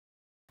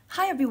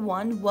Hi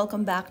everyone,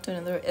 welcome back to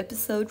another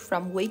episode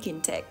from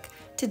Wake&Tech.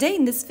 Today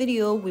in this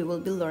video, we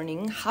will be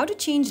learning how to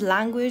change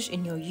language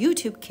in your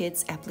YouTube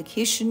Kids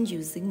application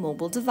using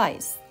mobile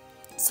device.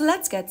 So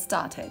let's get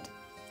started.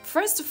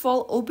 First of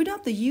all, open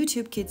up the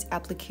YouTube Kids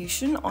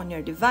application on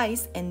your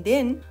device and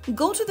then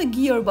go to the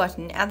gear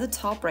button at the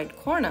top right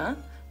corner,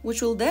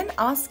 which will then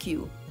ask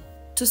you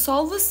to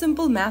solve a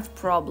simple math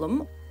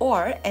problem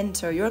or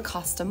enter your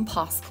custom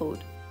passcode.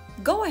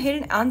 Go ahead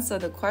and answer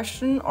the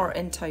question or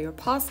enter your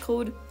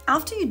passcode.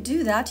 After you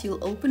do that,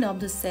 you'll open up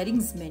the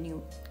settings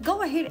menu.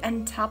 Go ahead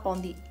and tap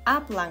on the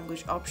app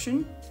language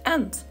option,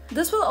 and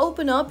this will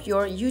open up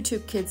your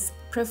YouTube Kids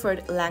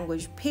preferred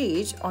language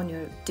page on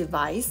your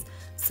device.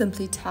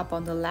 Simply tap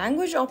on the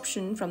language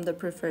option from the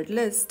preferred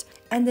list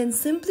and then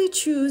simply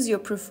choose your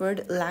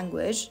preferred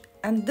language,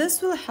 and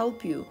this will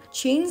help you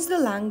change the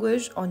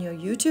language on your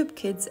YouTube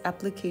Kids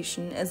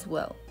application as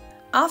well.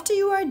 After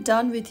you are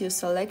done with your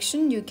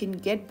selection, you can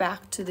get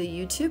back to the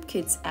YouTube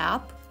Kids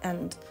app,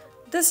 and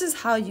this is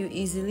how you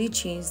easily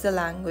change the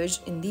language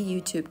in the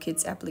YouTube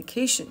Kids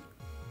application.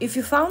 If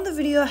you found the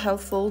video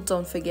helpful,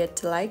 don't forget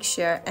to like,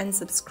 share and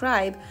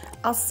subscribe.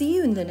 I'll see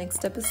you in the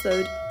next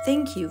episode.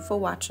 Thank you for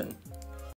watching.